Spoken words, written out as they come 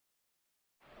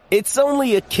It's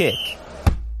only a kick,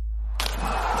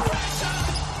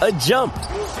 a jump,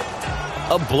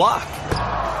 a block.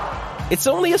 It's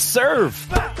only a serve.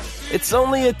 It's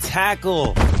only a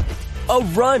tackle, a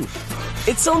run.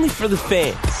 It's only for the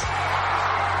fans.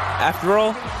 After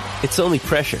all, it's only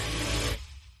pressure.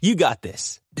 You got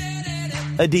this.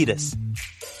 Adidas.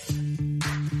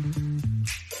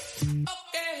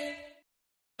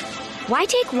 Why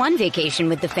take one vacation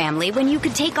with the family when you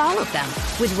could take all of them?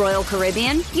 With Royal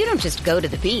Caribbean, you don't just go to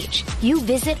the beach. You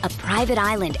visit a private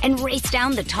island and race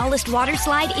down the tallest water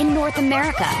slide in North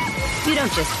America. You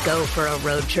don't just go for a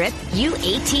road trip. You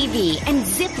ATV and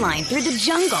zip line through the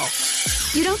jungle.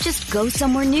 You don't just go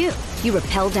somewhere new. You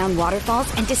rappel down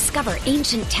waterfalls and discover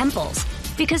ancient temples.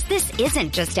 Because this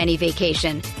isn't just any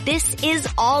vacation. This is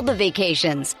all the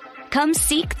vacations. Come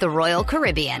seek the Royal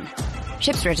Caribbean.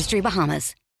 Ships Registry,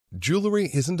 Bahamas. Jewelry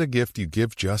isn't a gift you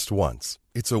give just once.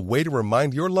 It's a way to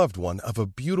remind your loved one of a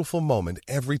beautiful moment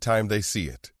every time they see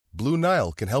it. Blue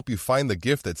Nile can help you find the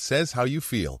gift that says how you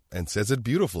feel and says it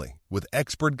beautifully, with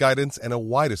expert guidance and a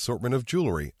wide assortment of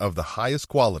jewelry of the highest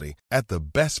quality at the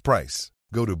best price.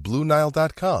 Go to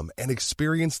BlueNile.com and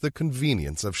experience the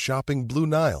convenience of shopping Blue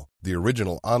Nile, the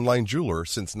original online jeweler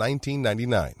since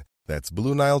 1999. That's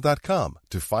BlueNile.com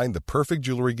to find the perfect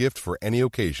jewelry gift for any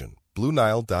occasion.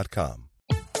 BlueNile.com.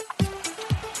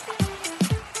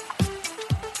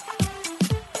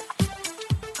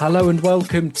 Hello and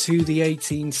welcome to the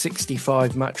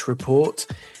 1865 match report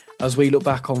as we look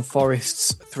back on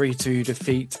Forest's 3-2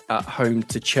 defeat at home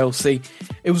to Chelsea.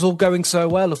 It was all going so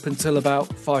well up until about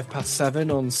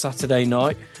 7:05 on Saturday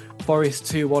night. Forest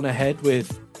 2-1 ahead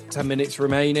with 10 minutes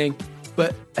remaining.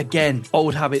 But again,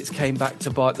 old habits came back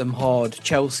to bite them hard.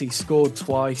 Chelsea scored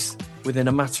twice within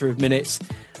a matter of minutes.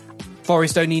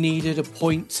 Forest only needed a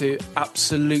point to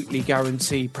absolutely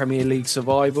guarantee Premier League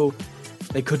survival.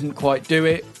 They couldn't quite do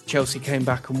it. Chelsea came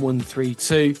back and won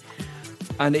 3-2.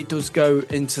 And it does go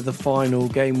into the final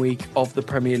game week of the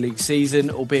Premier League season,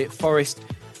 albeit Forest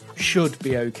should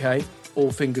be okay.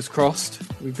 All fingers crossed.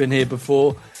 We've been here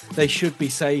before. They should be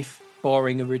safe,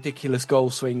 barring a ridiculous goal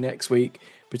swing next week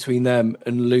between them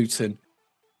and Luton.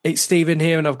 It's Stephen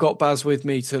here, and I've got Baz with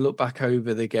me to look back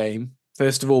over the game.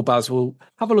 First of all, Baz, we'll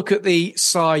have a look at the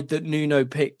side that Nuno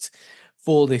picked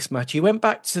for this match. He went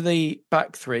back to the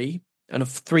back three, and a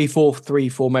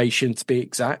 3-4-3 formation to be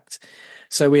exact.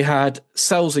 So we had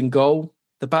Sells in goal.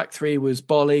 The back three was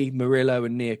Bolly, Murillo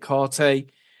and Niakate.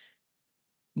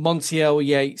 Montiel,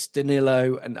 Yates,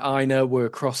 Danilo and Aina were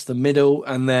across the middle.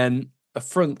 And then a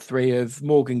front three of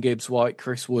Morgan Gibbs-White,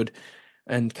 Chris Wood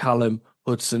and Callum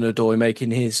Hudson-Odoi,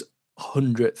 making his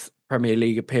 100th Premier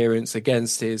League appearance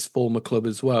against his former club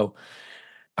as well.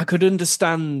 I could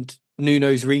understand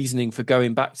Nuno's reasoning for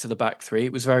going back to the back three.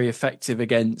 It was very effective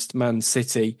against Man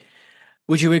City.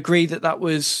 Would you agree that that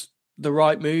was the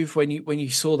right move when you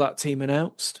saw that team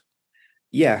announced?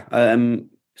 Yeah.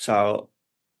 So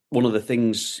one of the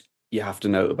things you have to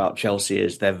note about Chelsea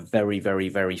is they're very, very,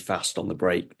 very fast on the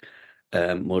break.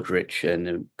 Modric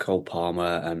and Cole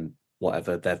Palmer and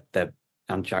whatever, they're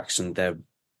and Jackson, they're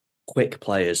quick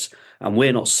players. And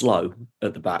we're not slow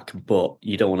at the back, but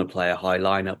you don't want to play a high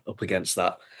lineup up against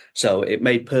that. So it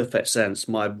made perfect sense.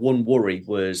 My one worry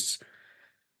was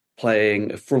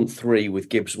playing a front three with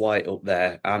Gibbs-White up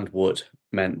there and Wood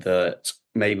meant that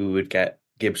maybe we would get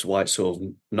Gibbs-White sort of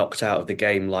knocked out of the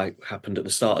game like happened at the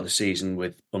start of the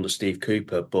season under Steve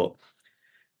Cooper, but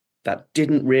that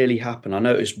didn't really happen. I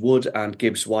noticed Wood and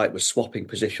Gibbs-White were swapping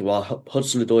position while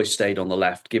Hudson-Odoi stayed on the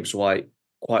left. Gibbs-White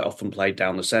quite often played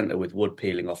down the centre with Wood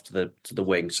peeling off to the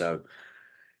wing, so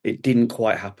it didn't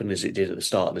quite happen as it did at the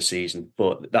start of the season,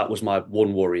 but that was my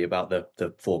one worry about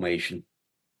the formation.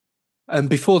 And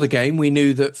before the game, we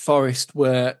knew that Forest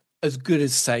were as good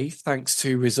as safe thanks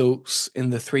to results in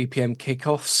the 3 p.m.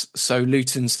 kickoffs. So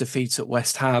Luton's defeat at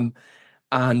West Ham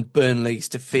and Burnley's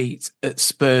defeat at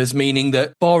Spurs, meaning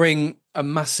that barring a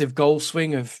massive goal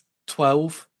swing of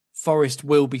 12, Forest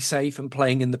will be safe and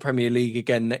playing in the Premier League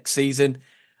again next season.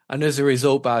 And as a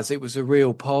result, Baz, it was a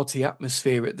real party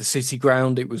atmosphere at the City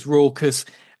Ground. It was raucous.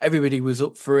 Everybody was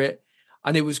up for it.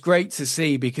 And it was great to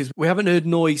see because we haven't heard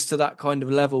noise to that kind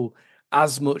of level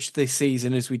as much this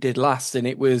season as we did last. And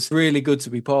it was really good to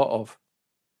be part of.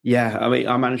 Yeah, I mean,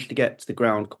 I managed to get to the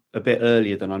ground a bit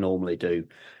earlier than I normally do.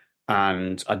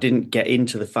 And I didn't get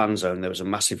into the fan zone. There was a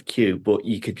massive queue, but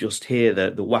you could just hear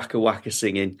the Waka Waka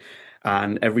singing.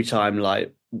 And every time,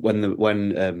 like when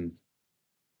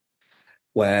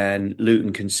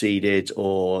Luton conceded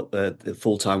or the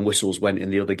full-time whistles went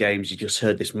in the other games, you just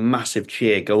heard this massive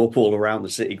cheer go up all around the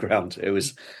City Ground.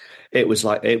 It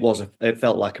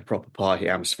felt like a proper party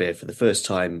atmosphere for the first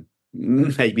time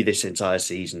maybe this entire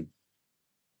season.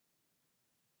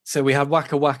 So we had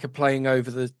Waka Waka playing over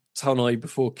the Tannoy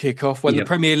before kickoff. When the Yep.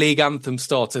 Premier League anthem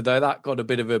started, though, that got a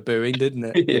bit of a booing, didn't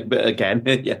it? Yeah, but again,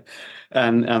 yeah,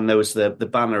 and there was the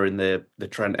banner in the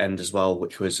Trent end as well,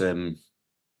 which was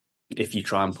if you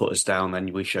try and put us down,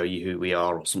 then we show you who we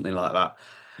are, or something like that.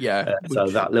 Yeah. So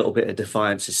that little bit of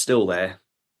defiance is still there.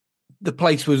 The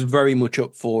place was very much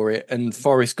up for it, and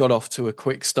Forest got off to a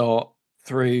quick start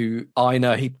through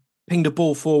Aina. He pinged a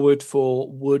ball forward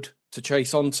for Wood to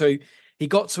chase onto. He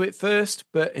got to it first,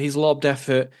 but his lobbed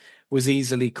effort was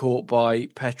easily caught by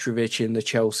Petrovic in the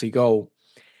Chelsea goal.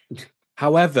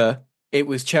 However, it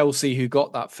was Chelsea who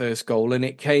got that first goal, and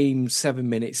it came 7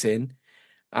 minutes in.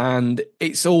 And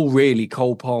it's all really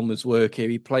Cole Palmer's work here.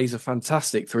 He plays a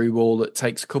fantastic through ball that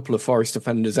takes a couple of Forest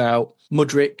defenders out.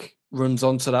 Mudryk runs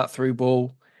onto that through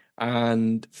ball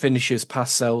and finishes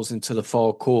past Sells into the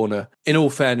far corner. In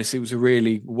all fairness, it was a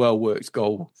really well-worked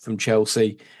goal from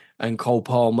Chelsea. And Cole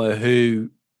Palmer,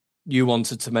 who you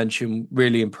wanted to mention,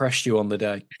 really impressed you on the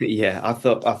day. Yeah, I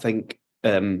think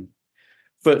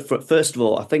first of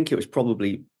all, I think it was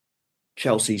probably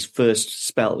Chelsea's first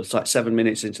spell. It's like 7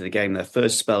 minutes into the game, their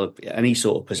first spell of any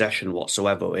sort of possession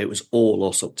whatsoever. It was all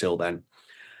us up till then.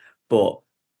 But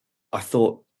I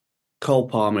thought Cole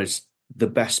Palmer is the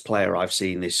best player I've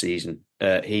seen this season.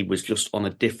 He was just on a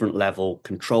different level,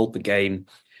 controlled the game.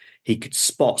 He could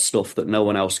spot stuff that no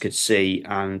one else could see,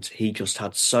 and he just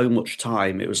had so much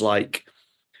time. It was like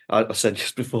I said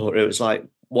just before, it was like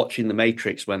watching The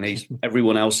Matrix when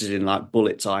everyone else is in like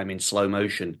bullet time in slow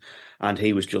motion, and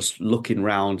he was just looking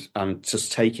round and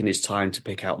just taking his time to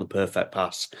pick out the perfect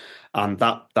pass. And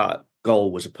that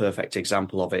goal was a perfect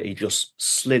example of it. He just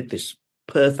slid this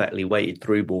perfectly weighted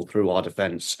through ball through our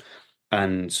defence,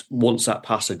 and once that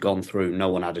pass had gone through, no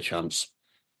one had a chance.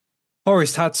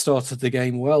 Forest had started the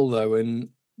game well, though, and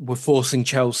were forcing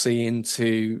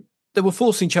Chelsea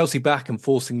back and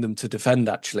forcing them to defend,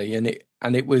 actually.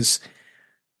 And it was,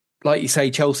 like you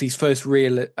say, Chelsea's first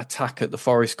real attack at the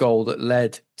Forest goal that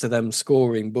led to them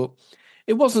scoring. But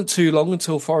it wasn't too long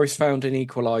until Forest found an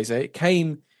equaliser. It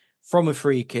came from a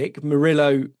free kick.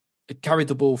 Murillo had carried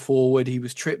the ball forward. He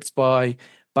was tripped by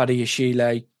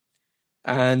Badiashile.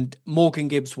 And Morgan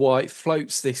Gibbs-White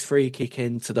floats this free kick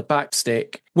into the back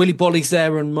stick. Willy Bolly's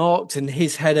there unmarked, and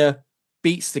his header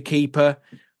beats the keeper.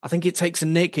 I think it takes a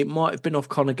nick. It might have been off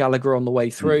Conor Gallagher on the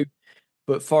way through,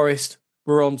 but Forest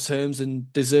were on terms,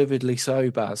 and deservedly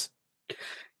so, Baz.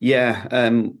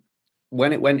 Yeah,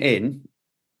 when it went in,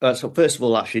 so first of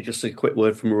all, actually, just a quick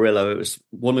word from Murillo. It was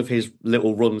one of his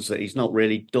little runs that he's not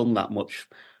really done that much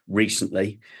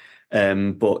recently.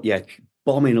 But yeah,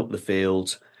 bombing up the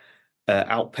field,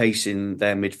 outpacing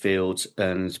their midfield,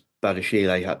 and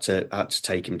Badiashile had to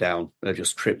take him down. They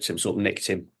just tripped him, sort of nicked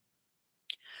him.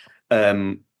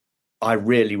 I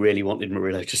really, really wanted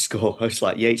Murillo to score. I was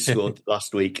like, Yates scored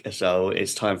last week, so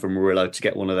it's time for Murillo to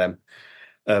get one of them.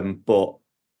 But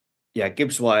yeah,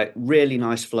 Gibbs-White, really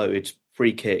nice floated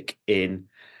free kick in.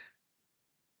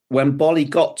 When Bolly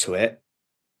got to it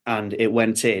and it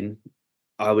went in,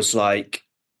 I was like,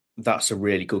 that's a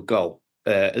really good goal.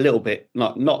 A little bit,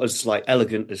 not as like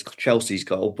elegant as Chelsea's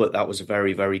goal, but that was a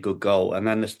very, very good goal. And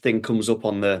then the thing comes up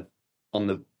on the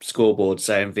scoreboard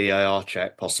saying VAR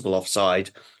check, possible offside.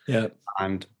 Yeah.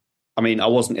 And I mean, I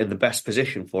wasn't in the best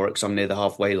position for it because I'm near the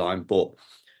halfway line, but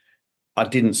I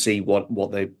didn't see what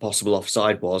the possible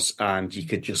offside was. And you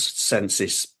could just sense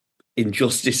this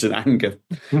injustice and anger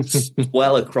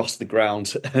well across the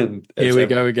ground. Here we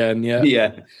go again. Yeah.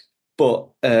 Yeah. But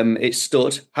it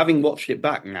stood. Having watched it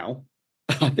back now,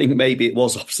 I think maybe it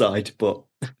was offside, but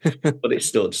it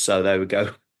stood. So there we go.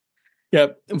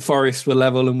 Yep, and Forest were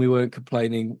level, and we weren't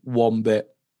complaining one bit.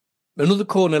 Another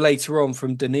corner later on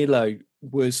from Danilo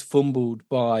was fumbled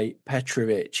by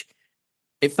Petrovic.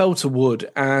 It fell to Wood,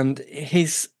 and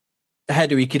his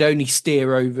header, he could only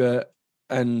steer over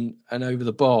and over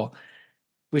the bar,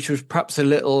 which was perhaps a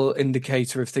little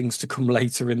indicator of things to come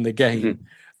later in the game. Mm-hmm.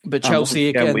 But Chelsea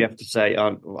again, we have to say,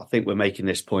 I think we're making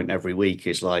this point every week,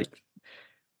 is like,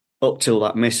 up till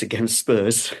that miss against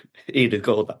Spurs, he'd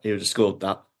have scored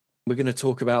that. We're going to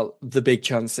talk about the big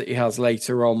chance that he has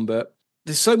later on, but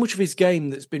there's so much of his game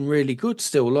that's been really good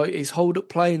still. Like his hold-up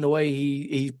play and the way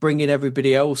he's bringing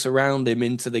everybody else around him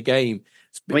into the game.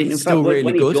 I mean, in fact,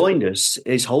 when he joined us,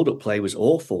 his hold-up play was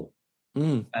awful.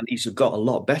 And he's got a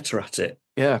lot better at it.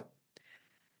 Yeah.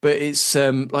 But it's,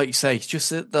 like you say, it's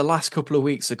just that the last couple of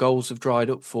weeks, the goals have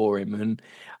dried up for him.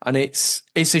 And it's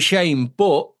a shame,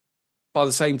 but by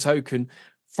the same token,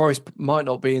 Forest might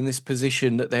not be in this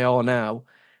position that they are now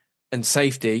and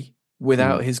safety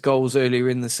without his goals earlier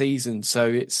in the season. So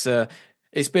it's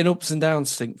It's been ups and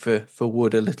downs, I think, for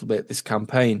Wood a little bit this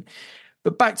campaign.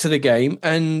 But back to the game,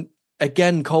 and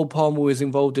again, Cole Palmer was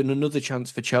involved in another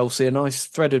chance for Chelsea. A nice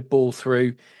threaded ball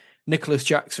through. Nicholas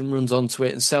Jackson runs onto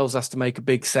it, and Sells has to make a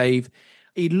big save.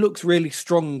 He looks really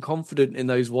strong and confident in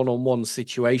those one-on-one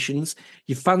situations.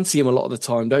 You fancy him a lot of the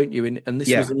time, don't you? And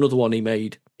this was another one he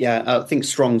made. Yeah, I think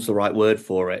strong's the right word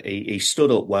for it. He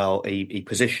stood up well. He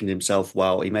positioned himself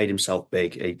well. He made himself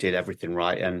big. He did everything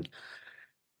right. And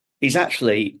he's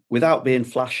actually, without being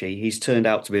flashy, he's turned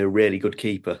out to be a really good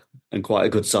keeper and quite a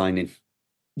good signing.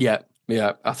 Yeah.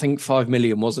 I think 5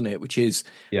 million, wasn't it? Which is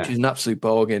an absolute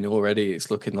bargain already.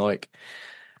 It's looking like.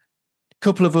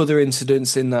 Couple of other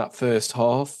incidents in that first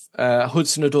half.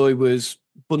 Hudson-Odoi was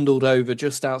bundled over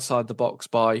just outside the box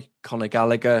by Conor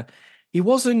Gallagher. He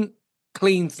wasn't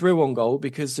clean through on goal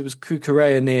because there was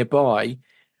Cucurella nearby,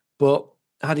 but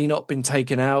had he not been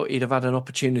taken out, he'd have had an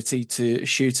opportunity to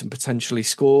shoot and potentially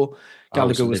score.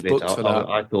 Gallagher was booked for that.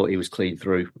 I thought he was clean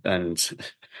through, and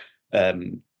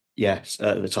yes,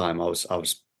 at the time I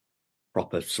was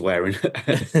proper swearing.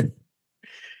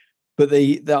 But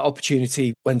that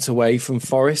opportunity went away from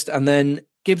Forest. And then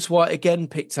Gibbs White again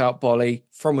picked out Bolly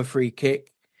from a free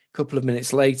kick a couple of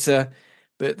minutes later.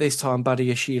 But this time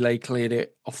Badiashile cleared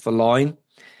it off the line.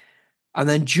 And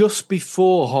then just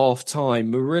before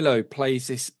half-time, Murillo plays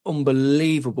this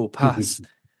unbelievable pass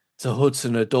to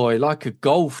Hudson-Odoi, like a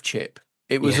golf chip.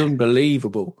 It was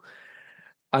unbelievable.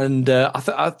 And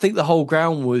I think the whole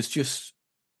ground was just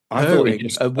purring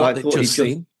at what they'd just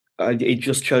seen. He'd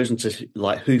just chosen to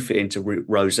like hoof it into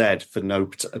Rosed for no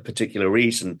particular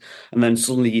reason. And then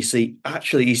suddenly you see,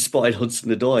 actually, he spotted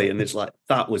Hudson-Odoi, and it's like,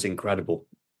 that was incredible.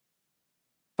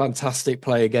 Fantastic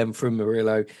play again from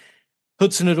Murillo.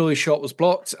 Hudson-Odoi's shot was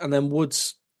blocked, and then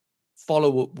Wood's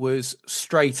follow-up was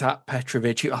straight at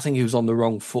Petrovic. I think he was on the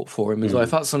wrong foot for him as well. If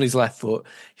that's on his left foot,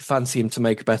 you fancy him to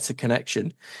make a better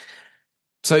connection.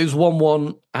 So it was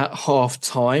 1-1 at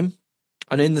half-time.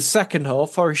 And in the second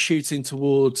half, Forest shooting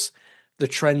towards the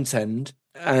Trent end.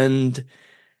 And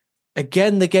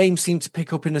again, the game seemed to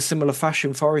pick up in a similar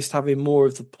fashion. Forest having more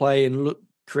of the play and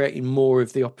creating more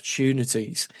of the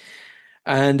opportunities.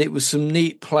 And it was some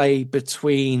neat play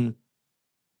between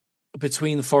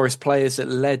the Forest players that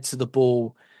led to the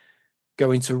ball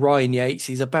going to Ryan Yates.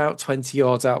 He's about 20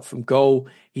 yards out from goal.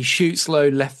 He shoots low,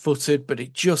 left-footed, but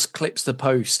it just clips the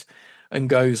post and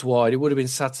goes wide. It would have been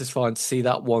satisfying to see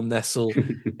that one nestle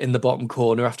in the bottom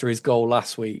corner after his goal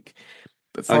last week.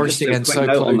 But Forest again so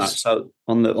close. On that. So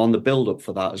on the build up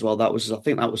for that as well, I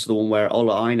think that was the one where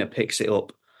Ola Aina picks it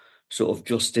up, sort of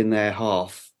just in their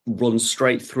half, runs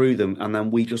straight through them, and then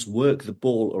we just work the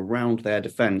ball around their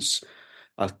defence.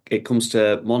 It comes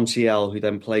to Montiel, who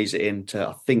then plays it into,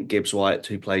 I think, Gibbs White,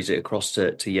 who plays it across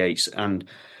to Yates, and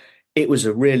it was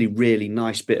a really, really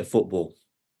nice bit of football.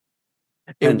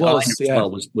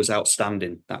 Was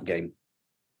outstanding that game.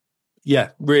 Yeah,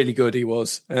 really good he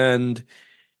was. And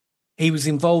he was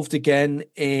involved again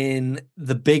in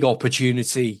the big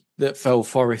opportunity that fell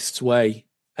Forest's way.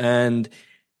 And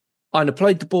Aina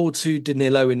played the ball to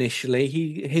Danilo initially.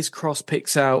 His cross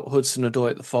picks out Hudson-Odoi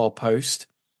at the far post.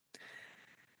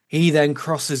 He then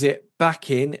crosses it back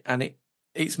in, and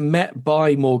it's met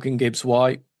by Morgan Gibbs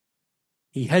White.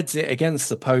 He heads it against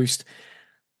the post.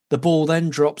 The ball then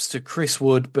drops to Chris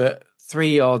Wood, but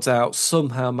 3 yards out,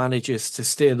 somehow manages to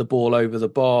steer the ball over the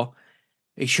bar.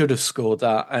 He should have scored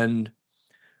that. And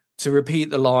to repeat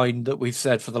the line that we've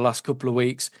said for the last couple of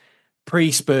weeks,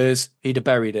 pre-Spurs, he'd have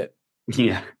buried it.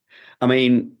 Yeah. I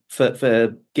mean,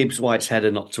 for Gibbs White's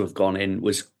header not to have gone in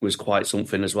was quite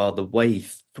something as well. The way he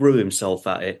threw himself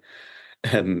at it,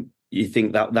 you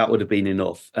think that would have been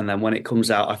enough. And then when it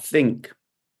comes out, I think,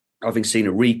 having seen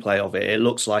a replay of it, it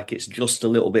looks like it's just a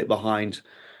little bit behind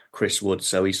Chris Wood.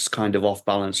 So he's kind of off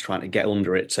balance trying to get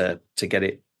under it to get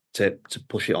it, to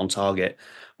push it on target,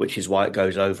 which is why it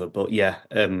goes over. But yeah,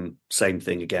 same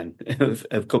thing again.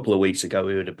 A couple of weeks ago,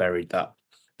 we would have buried that.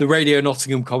 The Radio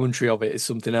Nottingham commentary of it is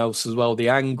something else as well. The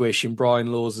anguish in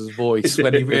Brian Laws's voice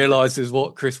when he realises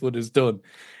what Chris Wood has done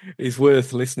is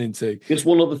worth listening to. Just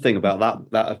one other thing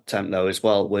about that attempt, though, as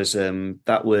well, was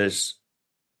that was,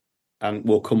 and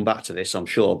we'll come back to this, I'm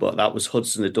sure, but that was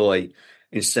Hudson-Odoi.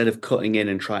 Instead of cutting in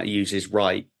and trying to use his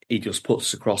right, he just puts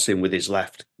the cross in with his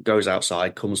left, goes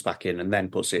outside, comes back in, and then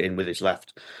puts it in with his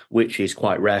left, which is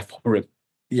quite rare for him.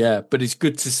 Yeah, but it's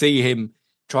good to see him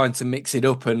trying to mix it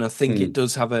up, and I think it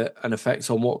does have an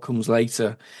effect on what comes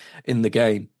later in the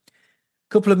game. A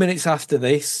couple of minutes after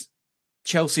this,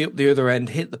 Chelsea up the other end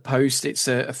hit the post. It's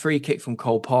a free kick from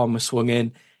Cole Palmer swung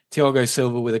in. Thiago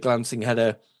Silva with a glancing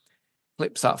header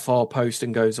clips that far post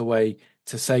and goes away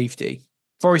to safety.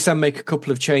 Forest then make a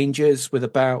couple of changes with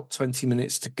about 20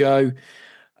 minutes to go.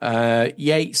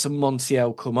 Yates and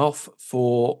Montiel come off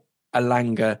for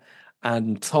Alanga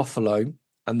and Toffolo.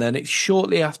 And then it's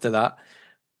shortly after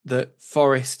that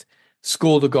Forest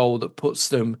score the goal that puts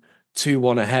them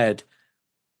 2-1 ahead.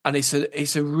 And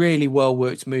it's a really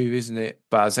well-worked move, isn't it,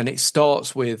 Baz? And it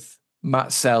starts with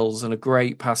Matt Sells and a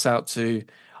great pass out to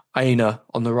Aina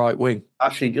on the right wing.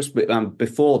 Actually, just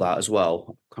before that as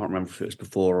well, I can't remember if it was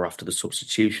before or after the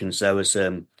substitutions, there was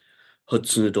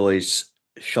Hudson-Odoi's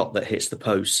shot that hits the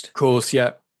post. Of course,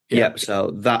 yeah. Yep,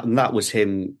 so that was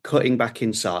him cutting back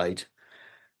inside,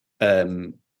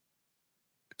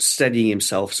 steadying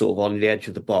himself sort of on the edge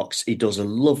of the box. He does a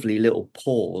lovely little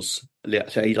pause.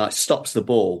 He like stops the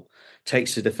ball,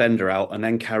 takes the defender out, and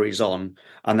then carries on,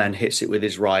 and then hits it with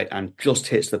his right and just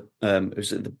hits the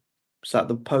is that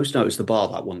the post? No, it's the bar,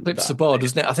 that one. Clips the bar,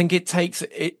 doesn't it? I think it takes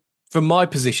it from my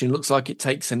position, looks like it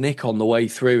takes a nick on the way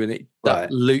through and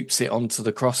that loops it onto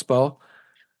the crossbar.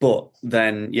 But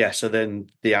then, so then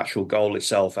the actual goal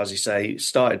itself, as you say,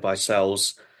 started by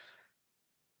Sells,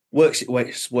 works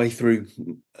its way through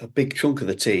a big chunk of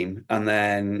the team, and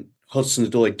then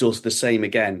Hudson-Odoi does the same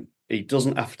again. He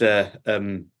doesn't have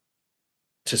to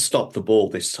stop the ball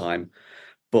this time,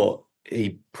 but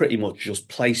he pretty much just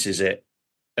places it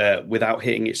without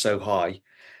hitting it so high,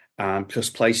 and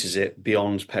just places it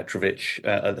beyond Petrovic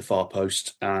at the far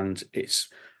post, and it's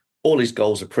all his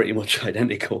goals are pretty much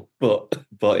identical, but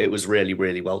it was really,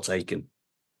 really well taken.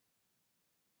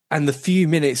 And the few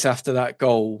minutes after that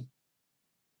goal,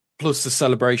 plus the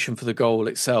celebration for the goal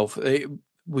itself, it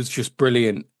was just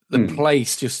brilliant. The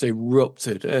place just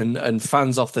erupted and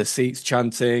fans off their seats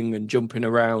chanting and jumping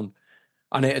around.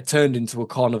 And it had turned into a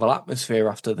carnival atmosphere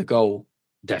after the goal.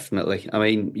 Definitely. I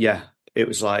mean, it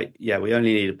was like, we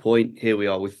only need a point. Here we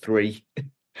are with 3.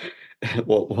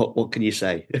 What can you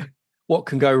say? What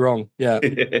can go wrong? Yeah.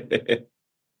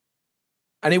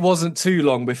 And it wasn't too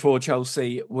long before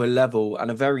Chelsea were level, and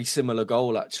a very similar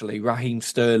goal, actually. Raheem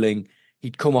Sterling,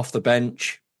 he'd come off the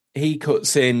bench. He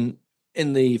cuts in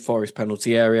the Forest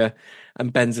penalty area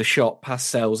and bends a shot past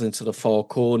Sells into the far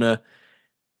corner.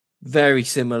 Very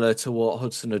similar to what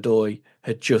Hudson-Odoi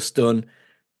had just done.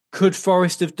 Could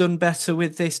Forest have done better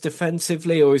with this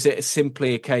defensively, or is it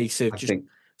simply a case of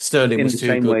Sterling was too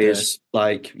good? In the same way as,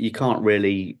 like, you can't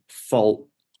really fault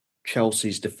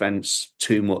Chelsea's defence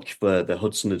too much for the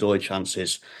Hudson-Odoi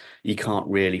chances. You can't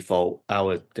really fault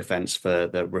our defence for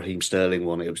the Raheem Sterling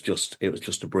one. It was just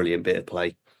a brilliant bit of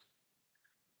play.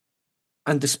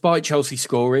 And despite Chelsea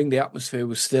scoring, the atmosphere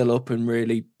was still up and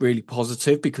really, really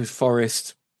positive, because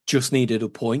Forest just needed a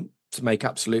point to make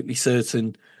absolutely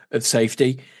certain of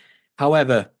safety.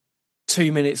 However,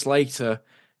 2 minutes later,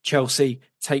 Chelsea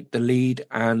take the lead,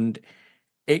 and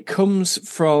it comes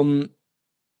from,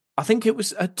 I think it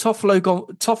was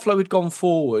Toffolo had gone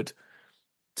forward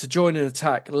to join an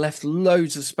attack, left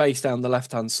loads of space down the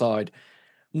left-hand side.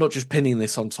 I'm not just pinning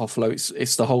this on Toffolo,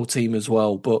 it's the whole team as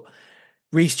well. But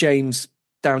Reece James,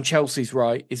 down Chelsea's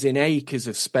right, is in acres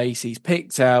of space. He's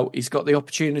picked out. He's got the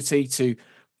opportunity to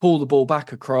pull the ball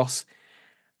back across.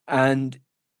 And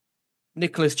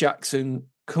Nicholas Jackson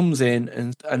comes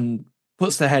in and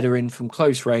puts the header in from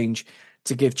close range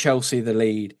to give Chelsea the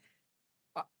lead.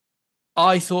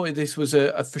 I thought this was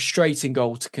a frustrating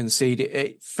goal to concede.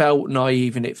 It felt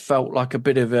naive, and it felt like a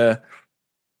bit of a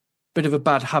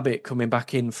bad habit coming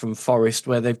back in from Forest,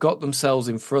 where they've got themselves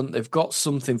in front, they've got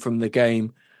something from the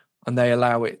game, and they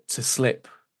allow it to slip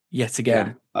yet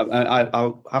again. Yeah.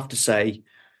 I'll have to say,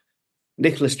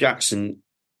 Nicholas Jackson,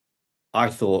 I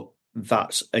thought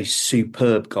that's a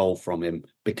superb goal from him,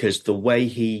 because the way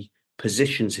he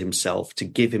positions himself to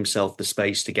give himself the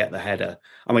space to get the header.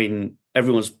 I mean,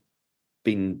 everyone's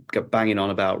been banging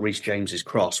on about Reece James's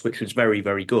cross, which was very,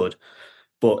 very good,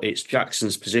 but it's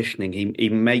Jackson's positioning. He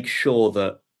makes sure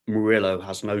that Murillo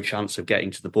has no chance of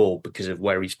getting to the ball because of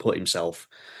where he's put himself.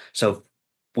 So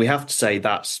we have to say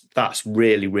that's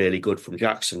really, really good from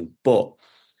Jackson. But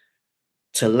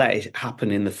to let it happen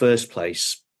in the first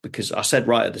place, because I said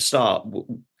right at the start,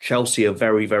 Chelsea are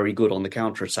very, very good on the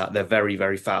counter-attack. They're very,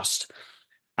 very fast.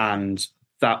 And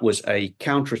that was a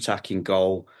counter-attacking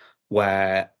goal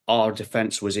where our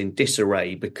defence was in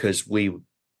disarray because we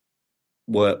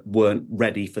weren't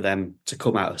ready for them to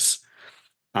come at us.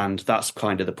 And that's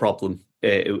kind of the problem.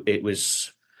 It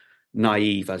was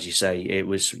naive, as you say. It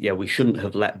was, we shouldn't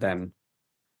have let them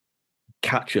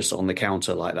catch us on the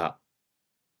counter like that.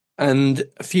 And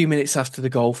a few minutes after the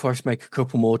goal, Forest make a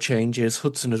couple more changes.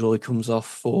 Hudson-Odoi comes off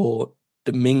for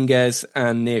Dominguez,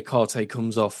 and Niakate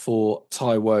comes off for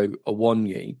Taiwo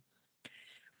Awoniyi.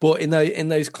 But in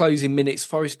those closing minutes,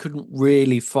 Forest couldn't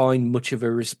really find much of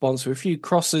a response. There were a few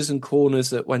crosses and corners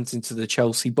that went into the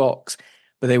Chelsea box,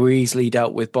 but they were easily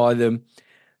dealt with by them.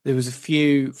 There was a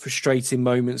few frustrating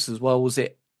moments as well. Was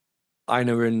it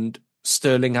Aina and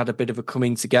Sterling had a bit of a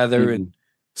coming together, and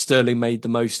Sterling made the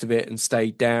most of it and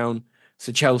stayed down.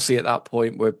 So Chelsea at that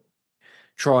point were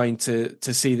trying to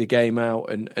see the game out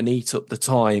and eat up the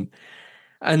time.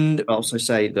 And I'll also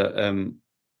say that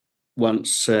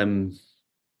once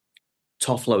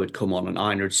Toffolo had come on and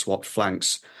Aina had swapped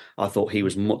flanks, I thought he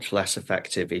was much less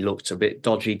effective. He looked a bit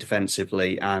dodgy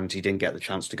defensively, and he didn't get the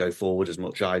chance to go forward as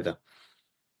much either.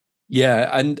 Yeah,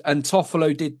 and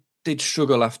Toffolo did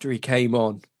struggle after he came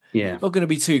on. Yeah, not going to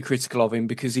be too critical of him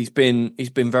because he's been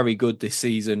very good this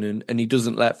season, and he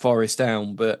doesn't let Forest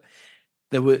down. But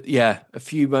there were a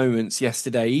few moments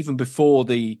yesterday, even before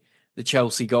the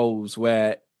Chelsea goals,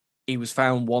 where he was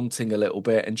found wanting a little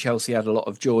bit, and Chelsea had a lot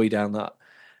of joy down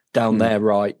their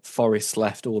right. Forest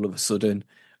left all of a sudden,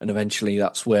 and eventually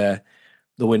that's where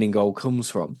the winning goal comes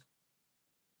from.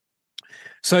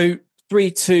 So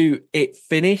 3-2 it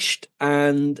finished,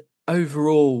 and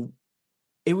overall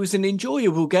it was an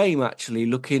enjoyable game, actually,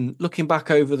 looking back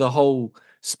over the whole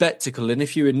spectacle. And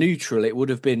if you were neutral, it would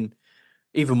have been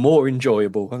even more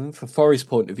enjoyable. And from Forest's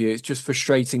point of view, it's just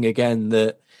frustrating again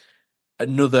that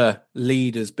another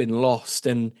lead has been lost,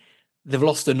 and they've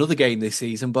lost another game this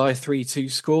season by a 3-2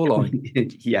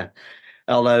 scoreline. Yeah.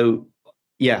 Although,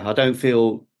 I don't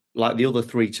feel like the other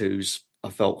 3-2s I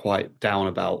felt quite down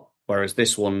about. Whereas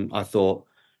this one, I thought,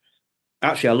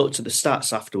 actually, I looked at the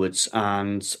stats afterwards,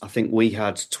 and I think we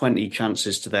had 20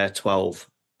 chances to their 12.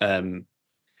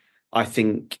 I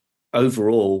think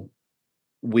overall,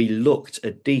 we looked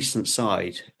a decent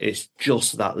side. It's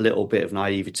just that little bit of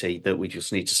naivety that we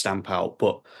just need to stamp out.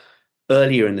 But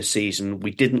earlier in the season,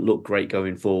 we didn't look great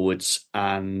going forwards,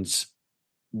 and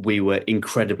we were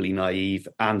incredibly naive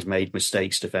and made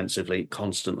mistakes defensively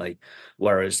constantly.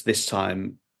 Whereas this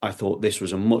time, I thought this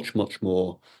was a much, much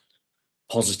more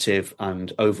positive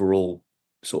and overall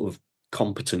sort of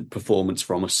competent performance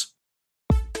from us.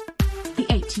 The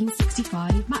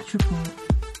 1865 Match Report.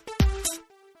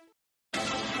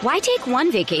 Why take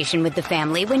one vacation with the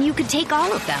family when you could take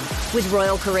all of them? With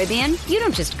Royal Caribbean, you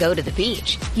don't just go to the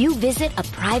beach. You visit a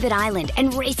private island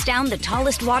and race down the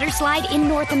tallest water slide in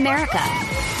North America.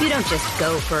 You don't just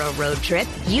go for a road trip.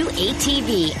 You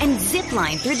ATV and zip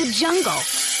line through the jungle.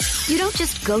 You don't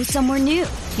just go somewhere new.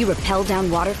 You rappel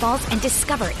down waterfalls and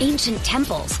discover ancient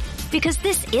temples. Because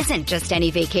this isn't just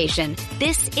any vacation.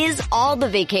 This is all the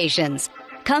vacations.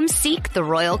 Come seek the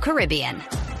Royal Caribbean.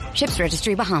 Ships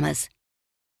Registry, Bahamas.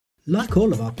 Like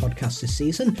all of our podcasts this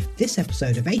season, this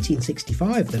episode of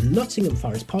 1865, the Nottingham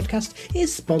Forest podcast,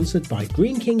 is sponsored by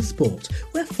Greene King Sport,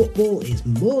 where football is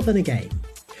more than a game.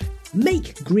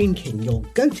 Make Greene King your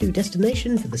go-to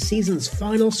destination for the season's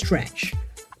final stretch.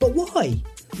 But why?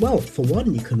 Well, for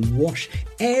one, you can wash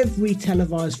every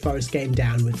televised Forest game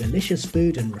down with delicious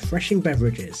food and refreshing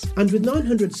beverages. And with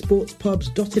 900 sports pubs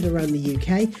dotted around the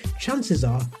UK, chances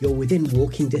are you're within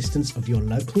walking distance of your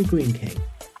local Greene King.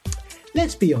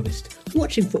 Let's be honest,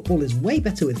 watching football is way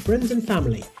better with friends and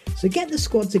family, so get the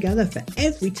squad together for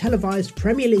every televised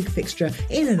Premier League fixture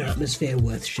in an atmosphere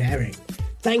worth sharing.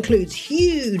 That includes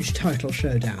huge title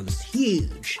showdowns,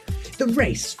 huge, the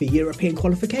race for European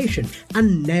qualification,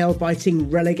 and nail-biting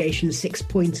relegation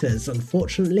six-pointers,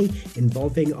 unfortunately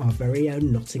involving our very own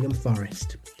Nottingham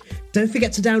Forest. Don't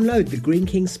forget to download the Greene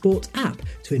King Sport app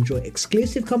to enjoy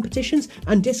exclusive competitions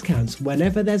and discounts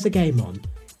whenever there's a game on.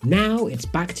 Now it's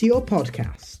back to your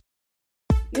podcast.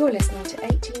 You're listening to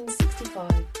 1865,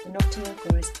 the Nottingham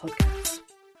Forest podcast.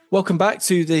 Welcome back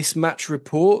to this match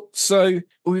report. So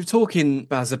we were talking,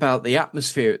 Baz, about the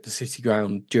atmosphere at the City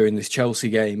Ground during this Chelsea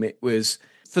game. It was,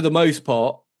 for the most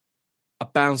part, a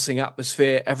bouncing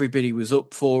atmosphere. Everybody was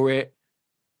up for it,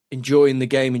 enjoying the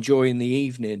game, enjoying the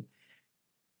evening.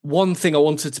 One thing I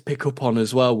wanted to pick up on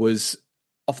as well was,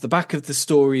 off the back of the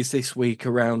stories this week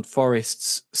around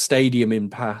Forest's stadium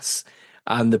impasse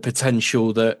and the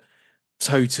potential that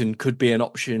Toten could be an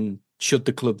option should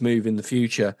the club move in the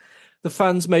future, the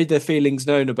fans made their feelings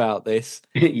known about this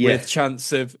with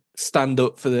chants of stand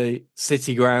up for the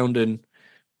City Ground and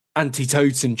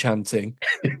anti-Toten chanting,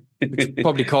 which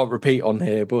probably can't repeat on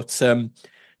here. But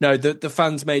no, the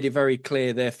fans made it very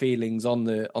clear their feelings on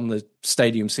the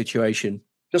stadium situation.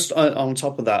 Just on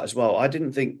top of that as well, I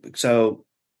didn't think so.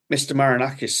 Mr.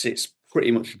 Marinakis sits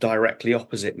pretty much directly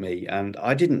opposite me, and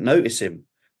I didn't notice him,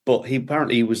 but he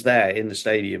apparently was there in the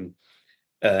stadium,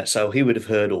 so he would have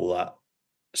heard all that.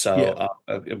 So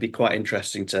it'd be quite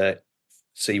interesting to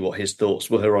see what his thoughts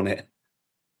were on it.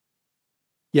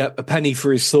 Yeah, a penny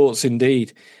for his thoughts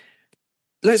indeed.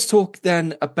 Let's talk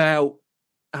then about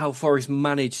how Forest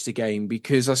managed the game,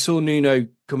 because I saw Nuno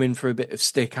come in for a bit of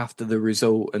stick after the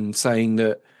result and saying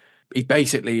that he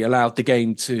basically allowed the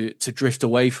game to drift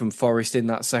away from Forest in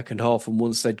that second half, and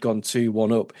once they'd gone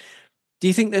 2-1 up. Do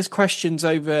you think there's questions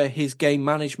over his game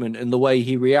management and the way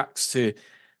he reacts to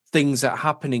things that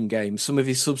happen in games, some of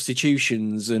his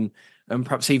substitutions and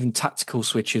perhaps even tactical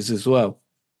switches as well?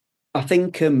 I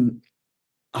think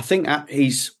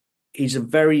he's a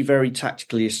very, very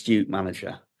tactically astute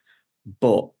manager,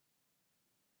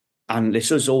 and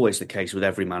this is always the case with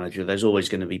every manager, there's always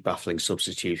going to be baffling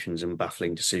substitutions and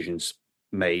baffling decisions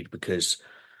made because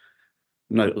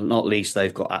not least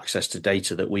they've got access to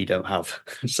data that we don't have.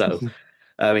 So,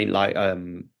 I mean, like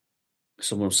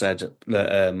someone said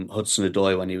that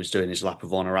Hudson-Odoi, when he was doing his lap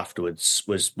of honour afterwards,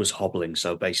 was hobbling.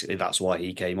 So basically that's why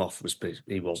he came off, was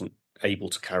he wasn't able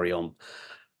to carry on.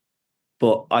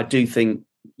 But I do think,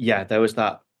 there was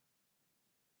that.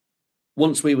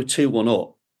 Once we were 2-1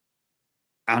 up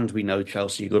and we know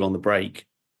Chelsea are good on the break,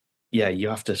 you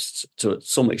have to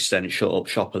some extent, shut up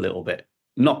shop a little bit.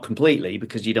 Not completely,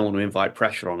 because you don't want to invite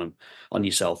pressure on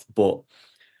yourself. But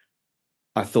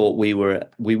I thought we were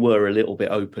a little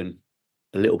bit open,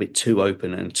 a little bit too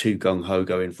open and too gung-ho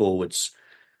going forwards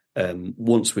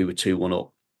once we were 2-1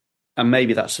 up. And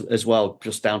maybe that's as well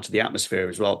just down to the atmosphere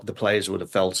as well. The players would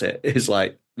have felt it. It's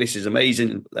like, this is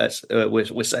amazing.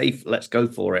 We're safe. Let's go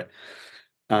for it.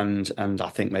 And I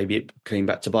think maybe it came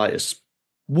back to bite us.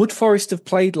 Would Forest have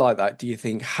played like that, do you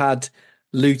think, had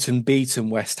Luton beaten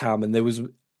West Ham and there was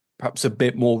perhaps a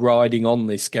bit more riding on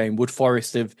this game? Would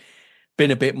Forest have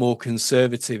been a bit more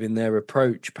conservative in their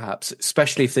approach, perhaps,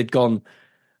 especially if they'd gone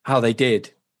how they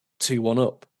did, 2-1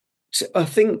 up? So I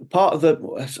think part of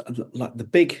the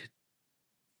big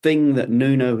thing that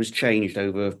Nuno has changed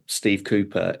over Steve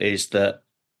Cooper is that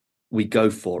we go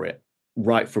for it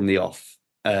right from the off.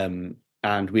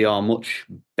 And we are much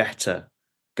better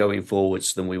going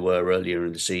forwards than we were earlier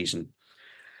in the season.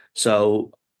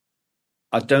 So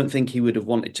I don't think he would have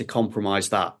wanted to compromise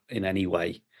that in any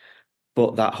way.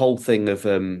 But that whole thing of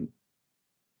and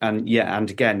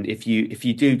again, if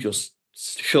you do just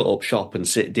shut up shop and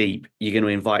sit deep, you're going to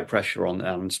invite pressure on.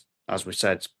 And as we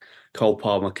said, Cole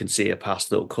Palmer can see a pass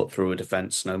that'll cut through a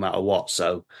defence no matter what.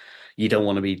 So you don't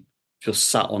want to be just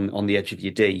sat on the edge of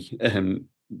your D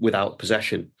without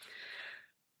possession.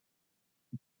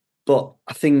 But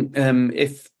I think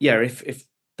if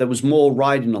there was more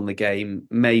riding on the game,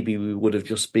 maybe we would have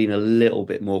just been a little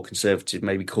bit more conservative,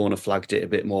 maybe corner flagged it a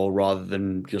bit more rather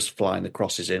than just flying the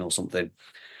crosses in or something.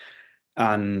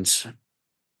 And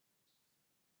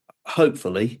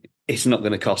hopefully it's not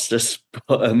going to cost us.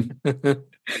 But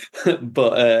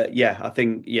I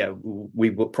think we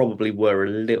probably were a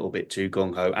little bit too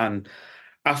gung-ho. And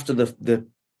after the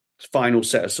final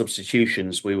set of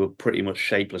substitutions, we were pretty much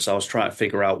shapeless. I was trying to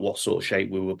figure out what sort of shape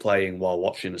we were playing while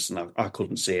watching this, and I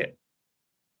couldn't see it.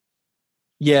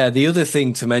 Yeah, the other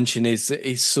thing to mention is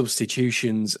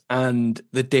substitutions and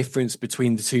the difference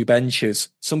between the two benches.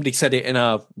 Somebody said it in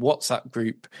our WhatsApp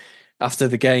group after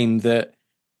the game that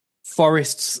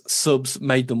Forest's subs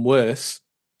made them worse,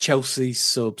 Chelsea's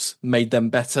subs made them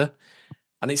better.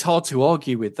 And it's hard to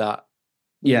argue with that.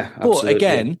 Yeah, absolutely. But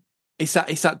again, it's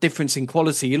that difference in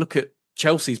quality. You look at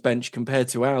Chelsea's bench compared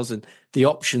to ours and the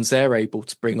options they're able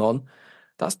to bring on.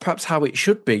 That's perhaps how it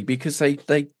should be because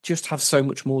they just have so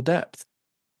much more depth.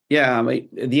 Yeah, I mean,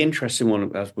 the interesting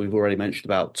one, as we've already mentioned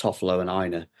about Toffolo and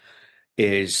Aina,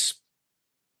 is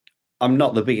I'm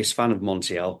not the biggest fan of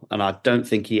Montiel, and I don't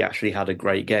think he actually had a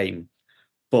great game.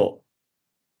 But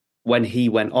when he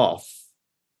went off,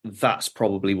 that's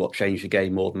probably what changed the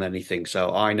game more than anything.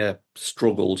 So Aina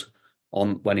struggled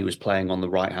when he was playing on the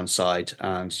right-hand side.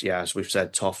 And as we've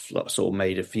said, Toff sort of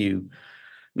made a few,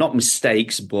 not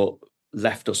mistakes, but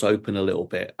left us open a little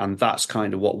bit. And that's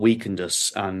kind of what weakened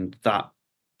us. And that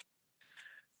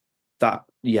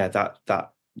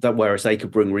whereas they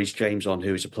could bring Reece James on,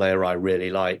 who is a player I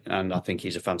really like, and I think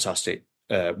he's a fantastic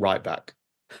right back.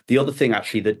 The other thing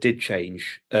actually that did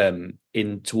change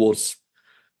in towards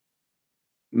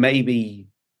maybe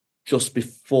just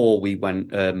before we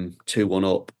went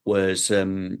 2-1 up was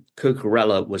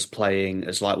Cucurella was playing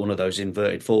as like one of those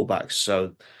inverted fullbacks.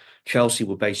 So Chelsea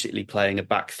were basically playing a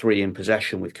back three in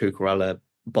possession with Cucurella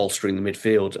bolstering the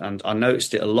midfield. And I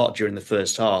noticed it a lot during the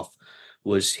first half.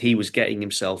 Was he was getting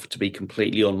himself to be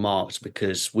completely unmarked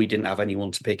because we didn't have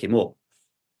anyone to pick him up.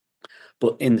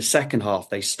 But in the second half,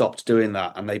 they stopped doing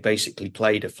that and they basically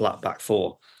played a flat back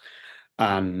four.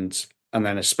 And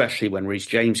then especially when Reece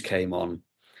James came on,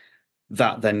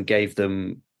 that then gave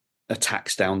them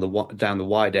attacks down the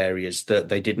wide areas that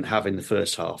they didn't have in the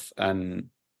first half, and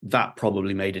that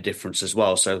probably made a difference as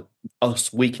well. So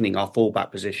us weakening our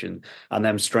fullback position and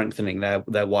them strengthening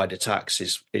their wide attacks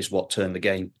is what turned the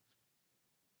game.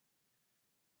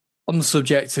 On the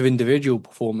subject of individual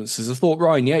performances, I thought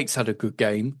Ryan Yates had a good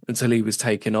game until he was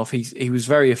taken off. He was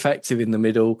very effective in the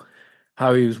middle,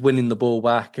 how he was winning the ball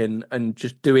back and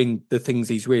just doing the things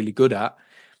he's really good at.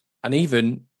 And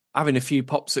even having a few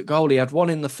pops at goal. He had one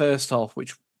in the first half,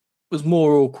 which was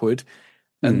more awkward.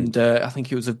 And I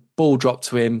think it was a ball dropped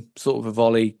to him, sort of a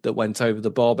volley that went over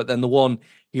the bar. But then the one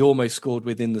he almost scored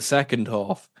within the second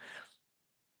half,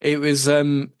 it was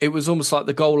almost like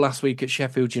the goal last week at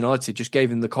Sheffield United just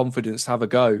gave him the confidence to have a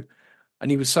go.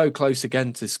 And he was so close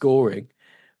again to scoring.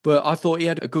 But I thought he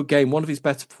had a good game, one of his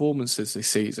better performances this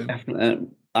season. Definitely.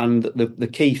 And the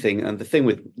key thing, and the thing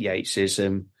with Yates is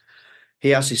he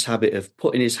has this habit of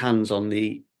putting his hands on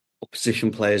the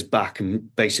opposition players' back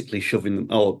and basically shoving them,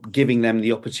 or giving them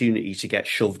the opportunity to get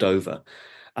shoved over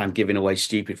and giving away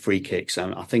stupid free kicks.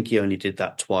 And I think he only did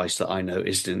that twice that I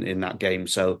noticed in that game.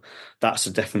 So that's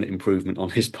a definite improvement on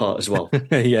his part as well.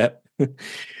 Yeah.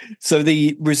 So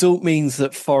the result means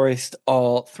that Forest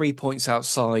are 3 points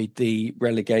outside the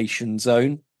relegation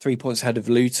zone, 3 points ahead of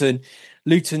Luton.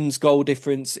 Luton's goal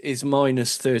difference is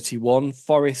 -31.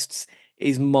 Forest's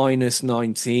is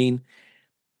 -19.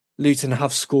 Luton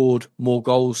have scored more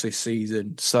goals this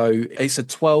season. So it's a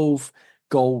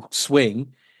 12-goal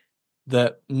swing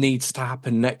that needs to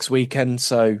happen next weekend.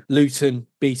 So Luton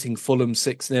beating Fulham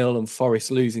 6-0 and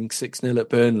Forest losing 6-0 at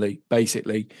Burnley,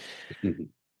 basically.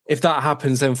 If that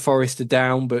happens, then Forest are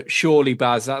down. But surely,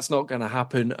 Baz, that's not going to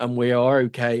happen. And we are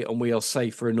okay and we are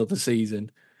safe for another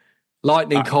season.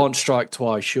 Lightning can't strike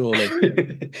twice,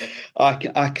 surely.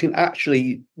 I can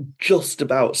actually just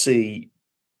about see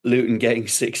Luton getting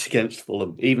 6 against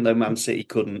Fulham, even though Man City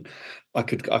couldn't. I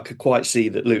could quite see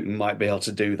that Luton might be able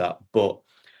to do that, but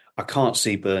I can't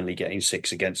see Burnley getting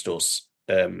 6 against us.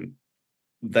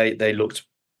 They looked.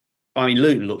 I mean,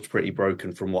 Luton looked pretty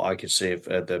broken from what I could see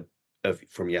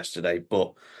from yesterday,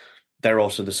 but they're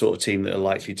also the sort of team that are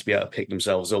likely to be able to pick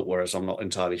themselves up, whereas I'm not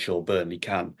entirely sure Burnley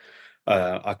can.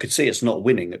 I could see us not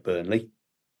winning at Burnley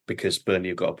because Burnley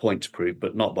have got a point to prove,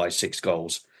 but not by 6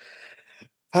 goals.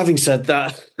 Having said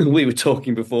that, we were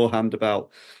talking beforehand about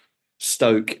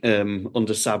Stoke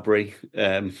under Sabri.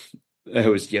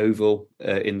 There was Yeovil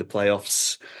in the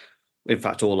playoffs. In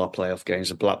fact, all our playoff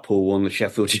games, Blackpool won, the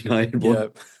Sheffield United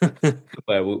won,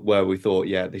 where we thought,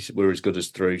 we're as good as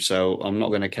through. So I'm not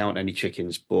going to count any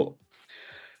chickens, but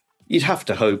you'd have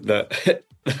to hope that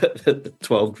the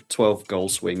 12 goal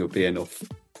swing would be enough.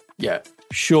 Yeah,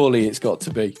 surely it's got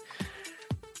to be.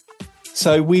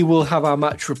 So we will have our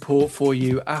match report for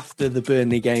you after the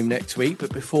Burnley game next week.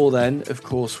 But before then, of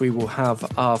course, we will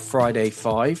have our Friday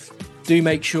 5. Do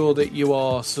make sure that you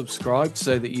are subscribed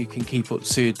so that you can keep up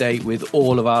to date with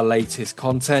all of our latest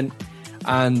content.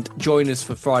 And join us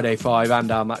for Friday 5 and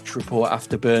our match report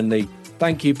after Burnley.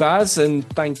 Thank you, Baz, and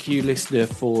thank you, listener,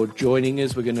 for joining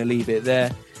us. We're going to leave it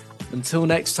there. Until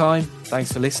next time,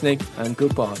 thanks for listening and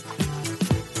goodbye.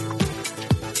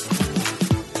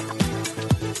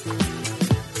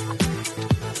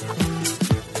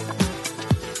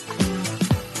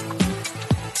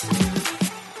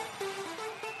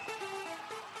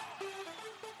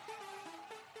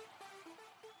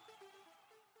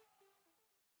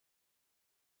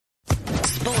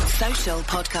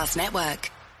 Podcast Network.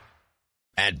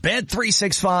 At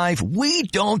Bet365, we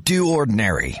don't do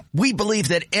ordinary. We believe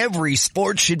that every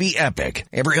sport should be epic.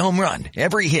 Every home run,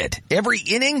 every hit, every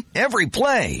inning, every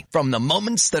play. From the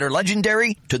moments that are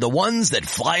legendary to the ones that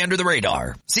fly under the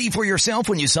radar. See for yourself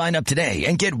when you sign up today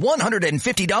and get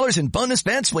 $150 in bonus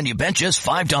bets when you bet just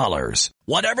 $5.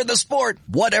 Whatever the sport,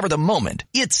 whatever the moment,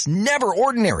 it's never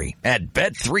ordinary at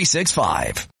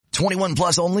Bet365. 21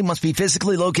 plus only, must be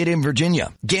physically located in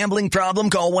Virginia. Gambling problem?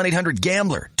 Call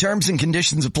 1-800-GAMBLER. Terms and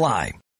conditions apply.